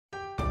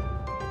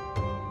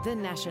The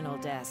National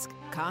Desk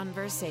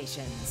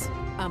Conversations.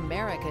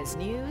 America's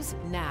News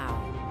Now.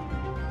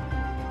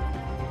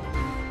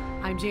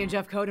 I'm Jan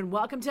Jeff Code, and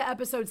welcome to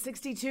episode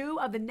 62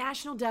 of the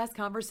National Desk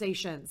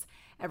Conversations.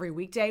 Every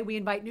weekday, we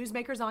invite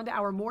newsmakers onto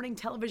our morning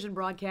television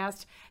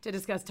broadcast to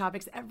discuss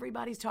topics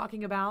everybody's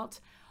talking about.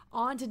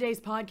 On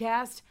today's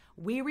podcast,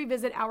 we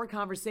revisit our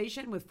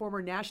conversation with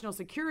former National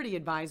Security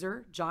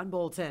Advisor John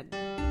Bolton.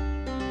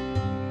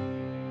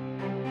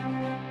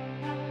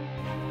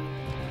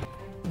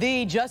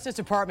 The Justice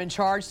Department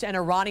charged an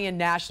Iranian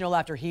national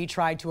after he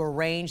tried to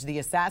arrange the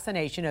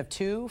assassination of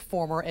two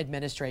former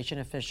administration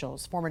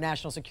officials. Former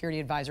National Security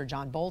Advisor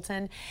John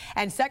Bolton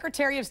and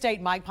Secretary of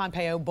State Mike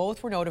Pompeo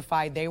both were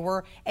notified they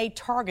were a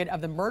target of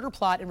the murder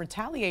plot in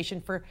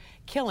retaliation for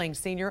killing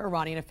senior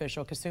Iranian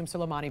official Qasem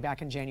Soleimani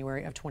back in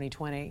January of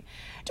 2020.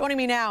 Joining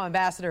me now,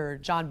 Ambassador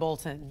John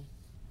Bolton.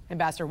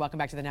 Ambassador, welcome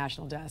back to the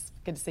National Desk.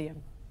 Good to see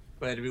you.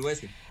 Glad to be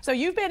with you. So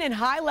you've been in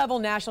high-level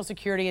national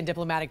security and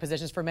diplomatic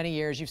positions for many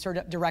years. You've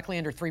served directly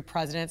under three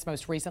presidents,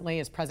 most recently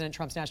as President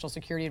Trump's national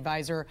security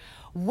advisor.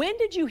 When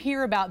did you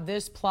hear about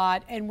this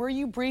plot, and were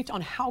you briefed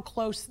on how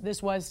close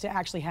this was to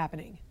actually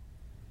happening?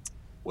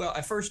 Well,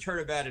 I first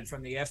heard about it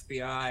from the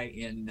FBI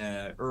in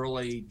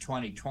early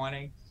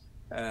 2020,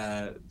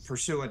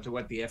 pursuant to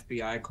what the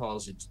FBI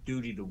calls its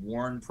duty to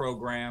warn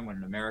program when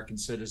an American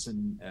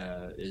citizen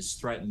is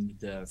threatened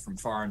from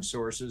foreign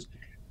sources.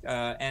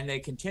 And they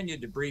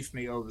continued to brief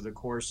me over the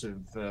course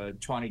of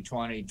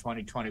 2020,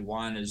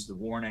 2021 as the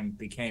warning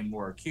became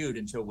more acute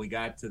until we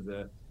got to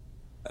the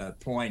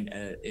point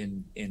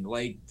in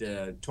late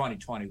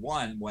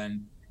 2021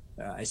 when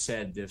I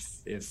said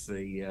if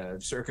the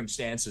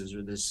circumstances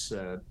are this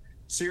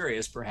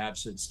serious,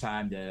 perhaps it's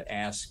time to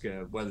ask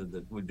whether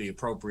it would be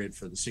appropriate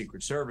for the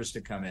Secret Service to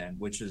come in,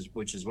 which is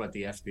what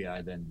the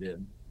FBI then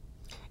did.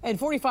 And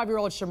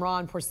 45-year-old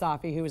Shamran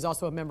Poursafi, who is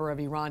also a member of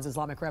Iran's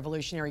Islamic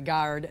Revolutionary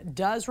Guard,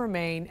 does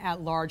remain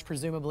at large,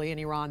 presumably, in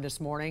Iran this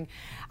morning.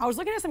 I was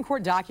looking at some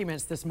court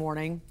documents this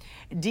morning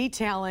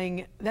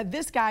detailing that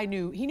this guy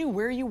knew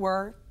where you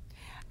were.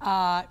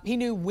 He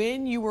knew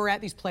when you were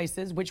at these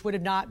places, which would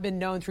have not been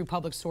known through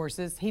public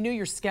sources. He knew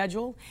your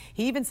schedule.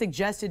 He even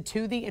suggested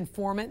to the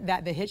informant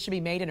that the hit should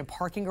be made in a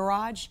parking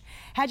garage.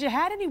 Had you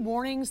had any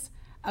warnings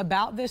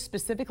about this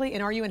specifically,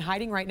 and are you in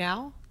hiding right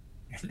now?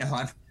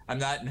 No, I'm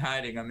not in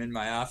hiding. I'm in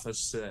my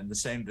office in the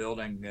same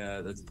building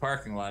that the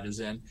parking lot is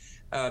in.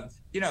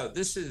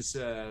 This is,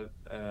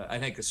 I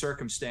think, a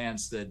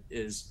circumstance that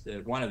is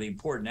one of the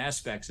important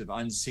aspects of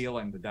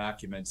unsealing the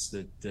documents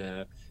that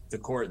the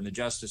court and the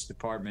Justice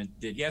Department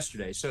did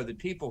yesterday, so that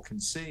people can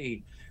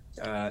see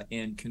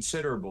in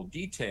considerable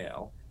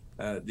detail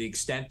the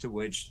extent to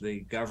which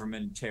the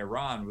government in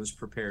Tehran was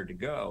prepared to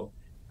go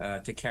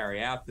to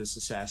carry out this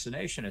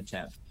assassination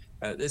attempt.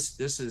 This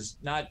is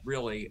not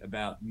really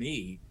about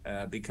me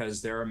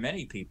because there are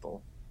many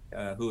people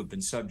who have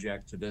been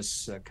subject to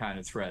this kind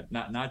of threat.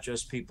 Not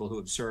just people who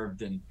have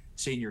served in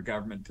senior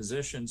government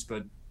positions,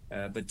 but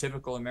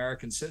typical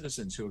American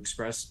citizens who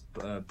express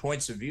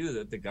points of view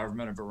that the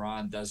government of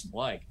Iran doesn't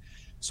like.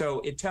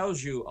 So it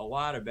tells you a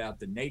lot about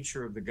the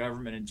nature of the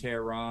government in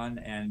Tehran,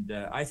 and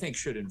I think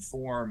should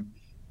inform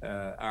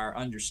our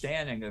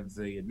understanding of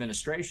the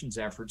administration's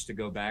efforts to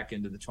go back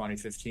into the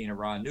 2015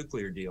 Iran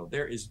nuclear deal.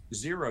 There is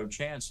zero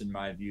chance, in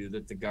my view,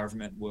 that the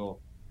government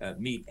will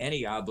meet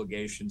any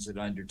obligations it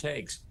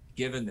undertakes.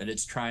 Given that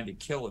it's trying to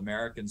kill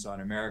Americans on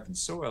American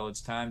soil,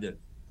 it's time to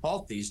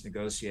halt these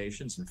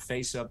negotiations and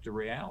face up to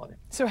reality.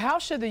 So how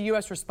should the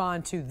U.S.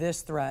 respond to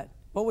this threat?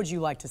 What would you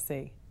like to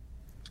see?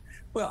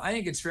 Well, I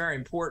think it's very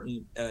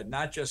important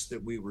not just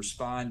that we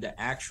respond to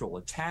actual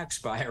attacks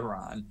by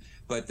Iran,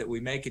 but that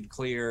we make it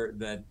clear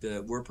that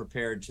we're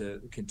prepared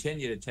to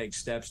continue to take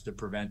steps to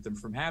prevent them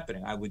from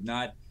happening. I would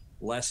not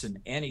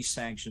lessen any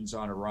sanctions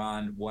on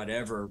Iran,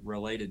 whatever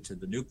related to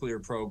the nuclear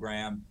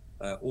program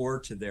or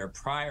to their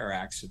prior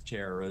acts of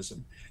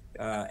terrorism.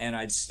 And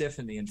I'd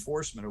stiffen the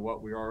enforcement of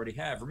what we already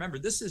have. Remember,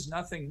 this is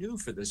nothing new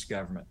for this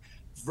government.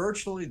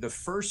 Virtually the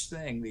first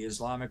thing the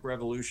Islamic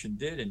Revolution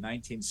did in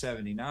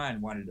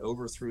 1979 when it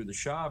overthrew the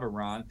Shah of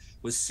Iran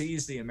was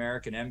seize the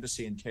American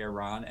embassy in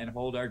Tehran and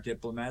hold our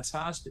diplomats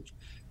hostage.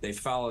 They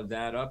followed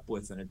that up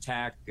with an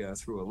attack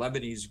through a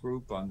Lebanese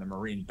group on the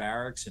Marine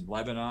barracks in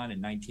Lebanon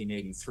in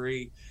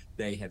 1983.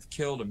 They have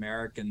killed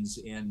Americans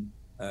in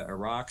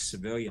Iraq,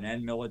 civilian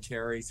and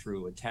military,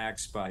 through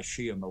attacks by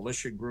Shia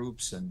militia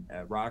groups and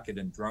rocket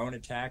and drone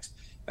attacks.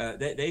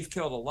 They've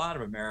killed a lot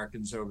of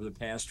Americans over the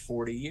past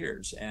 40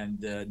 years,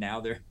 and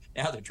now they're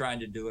trying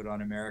to do it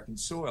on American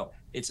soil.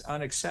 It's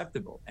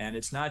unacceptable, and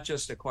it's not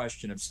just a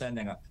question of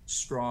sending a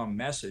strong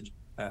message.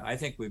 I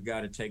think we've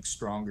got to take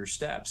stronger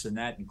steps, and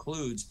that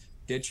includes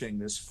ditching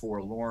this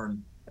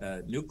forlorn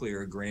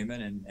nuclear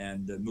agreement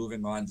and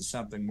moving on to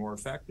something more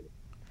effective.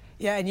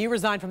 Yeah, and you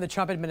resigned from the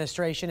Trump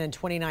administration in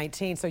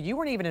 2019, so you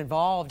weren't even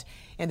involved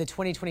in the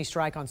 2020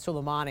 strike on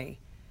Soleimani.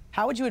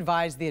 How would you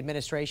advise the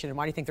administration, and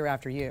why do you think they're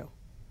after you?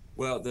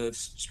 Well, the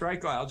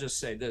strike on, I'll just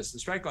say this, the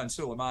strike on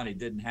Soleimani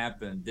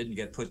didn't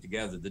get put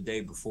together the day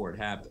before it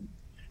happened.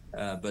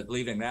 But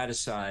leaving that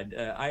aside,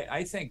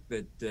 I think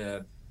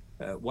that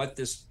what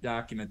this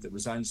document that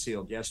was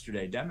unsealed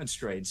yesterday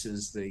demonstrates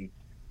is the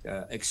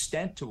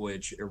extent to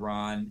which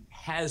Iran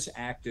has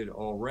acted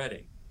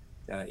already,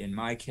 in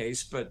my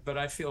case, but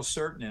I feel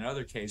certain in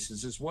other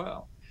cases as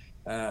well.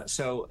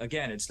 So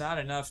again, it's not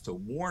enough to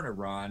warn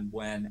Iran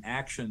when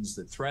actions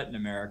that threaten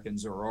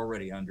Americans are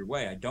already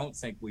underway. I don't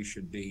think we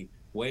should be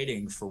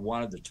waiting for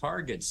one of the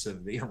targets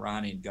of the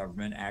Iranian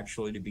government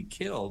actually to be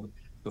killed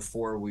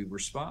before we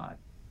respond.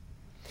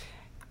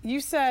 You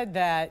said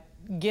that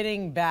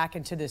getting back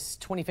into this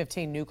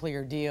 2015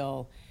 nuclear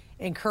deal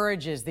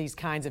encourages these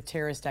kinds of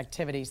terrorist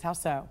activities. How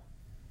so?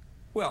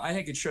 Well, I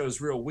think it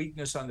shows real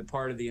weakness on the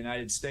part of the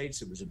United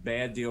States. It was a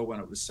bad deal when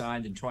it was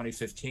signed in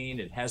 2015.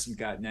 It hasn't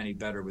gotten any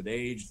better with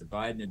age. The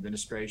Biden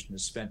administration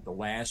has spent the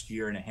last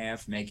year and a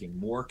half making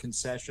more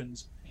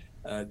concessions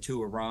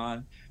to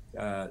Iran.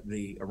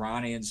 The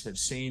Iranians have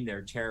seen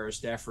their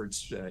terrorist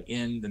efforts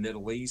in the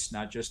Middle East,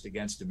 not just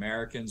against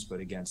Americans, but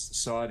against the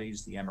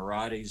Saudis, the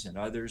Emiratis, and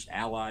others,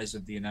 allies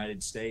of the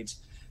United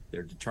States,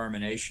 their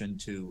determination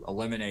to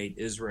eliminate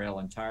Israel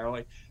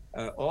entirely,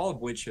 all of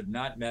which have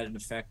not met an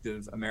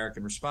effective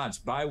American response,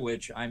 by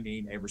which I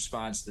mean a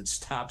response that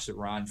stops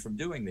Iran from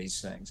doing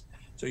these things.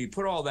 So you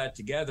put all that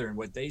together, and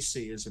what they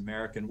see is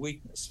American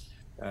weakness.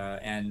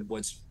 And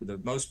what's the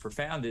most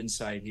profound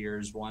insight here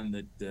is one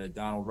that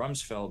Donald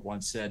Rumsfeld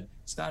once said,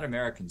 it's not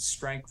American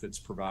strength that's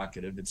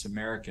provocative, it's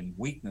American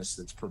weakness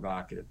that's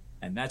provocative.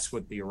 And that's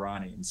what the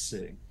Iranians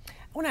see.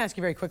 I want to ask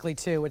you very quickly,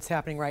 too, what's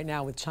happening right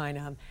now with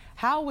China.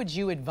 How would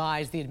you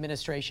advise the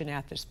administration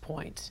at this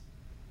point?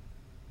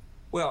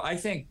 Well, I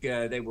think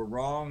they were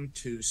wrong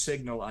to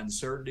signal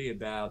uncertainty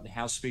about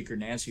House Speaker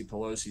Nancy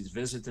Pelosi's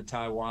visit to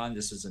Taiwan.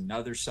 This is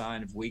another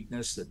sign of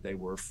weakness, that they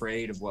were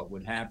afraid of what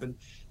would happen.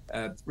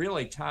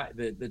 Really,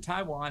 the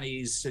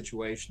Taiwanese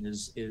situation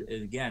is,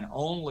 again,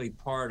 only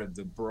part of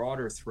the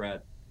broader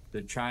threat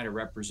that China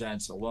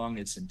represents along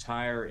its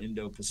entire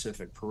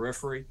Indo-Pacific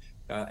periphery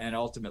and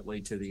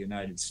ultimately to the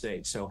United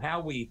States. So how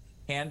we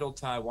handle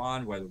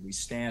Taiwan, whether we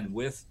stand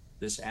with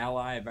this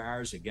ally of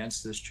ours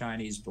against this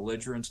Chinese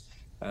belligerence,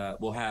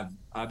 will have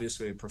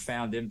obviously a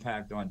profound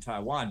impact on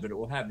Taiwan, but it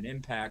will have an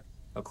impact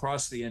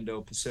across the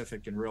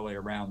Indo-Pacific and really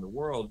around the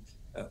world,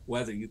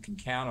 whether you can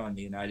count on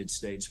the United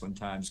States when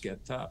times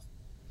get tough.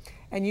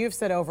 And you've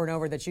said over and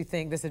over that you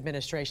think this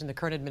administration, the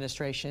current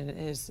administration,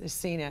 is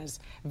seen as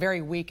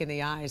very weak in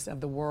the eyes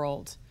of the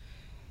world.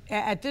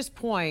 At this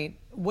point,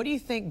 what do you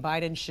think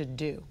Biden should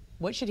do?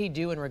 What should he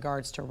do in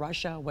regards to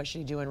Russia? What should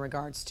he do in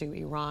regards to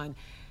Iran?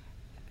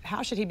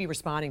 How should he be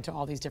responding to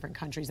all these different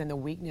countries and the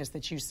weakness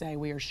that you say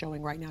we are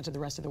showing right now to the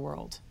rest of the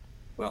world?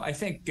 Well, I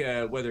think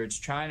whether it's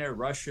China,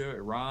 Russia,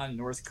 Iran,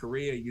 North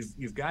Korea,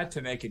 you've got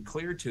to make it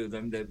clear to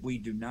them that we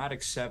do not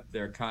accept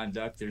their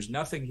conduct. There's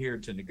nothing here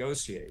to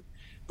negotiate.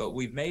 But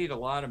we've made a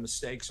lot of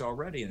mistakes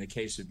already. In the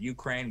case of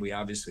Ukraine, we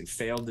obviously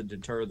failed to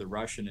deter the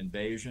Russian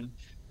invasion.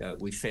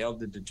 We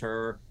failed to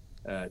deter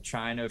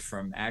China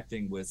from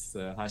acting with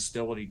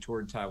hostility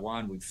toward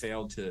Taiwan. We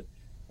failed to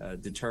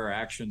deter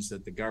actions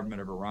that the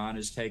government of Iran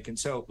has taken.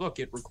 So, look,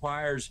 it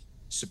requires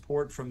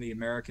support from the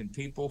American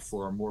people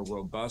for a more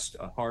robust,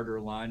 a harder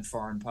line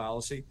foreign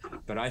policy.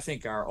 But I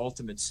think our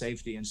ultimate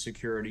safety and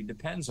security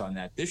depends on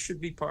that. This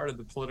should be part of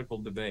the political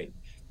debate.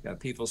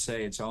 People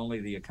say it's only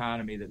the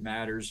economy that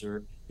matters,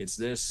 or it's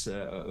this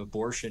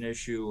abortion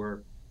issue,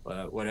 or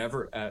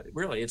whatever.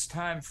 Really, it's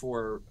time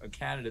for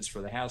candidates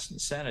for the House and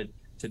the Senate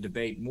to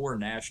debate more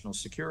national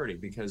security,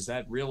 because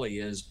that really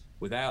is,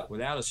 without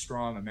a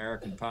strong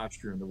American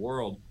posture in the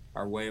world,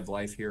 our way of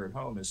life here at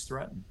home is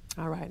threatened.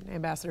 All right,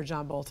 Ambassador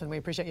John Bolton, we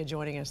appreciate you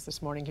joining us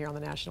this morning here on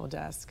the National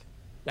Desk.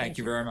 Thank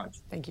you very much.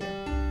 Thank you.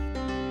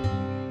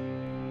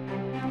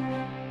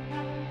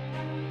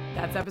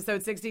 That's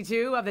episode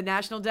 62 of the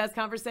National Desk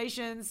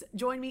Conversations.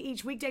 Join me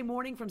each weekday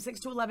morning from 6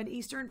 to 11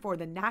 Eastern for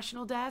the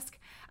National Desk,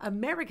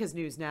 America's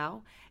News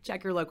Now.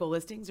 Check your local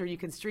listings, or you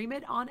can stream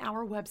it on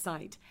our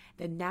website,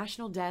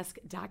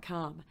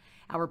 thenationaldesk.com.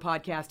 Our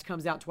podcast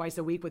comes out twice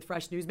a week with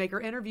fresh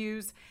newsmaker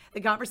interviews.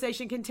 The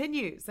conversation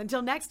continues.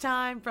 Until next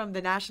time, from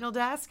the National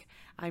Desk,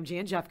 I'm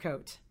Jan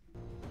Jeffcoat.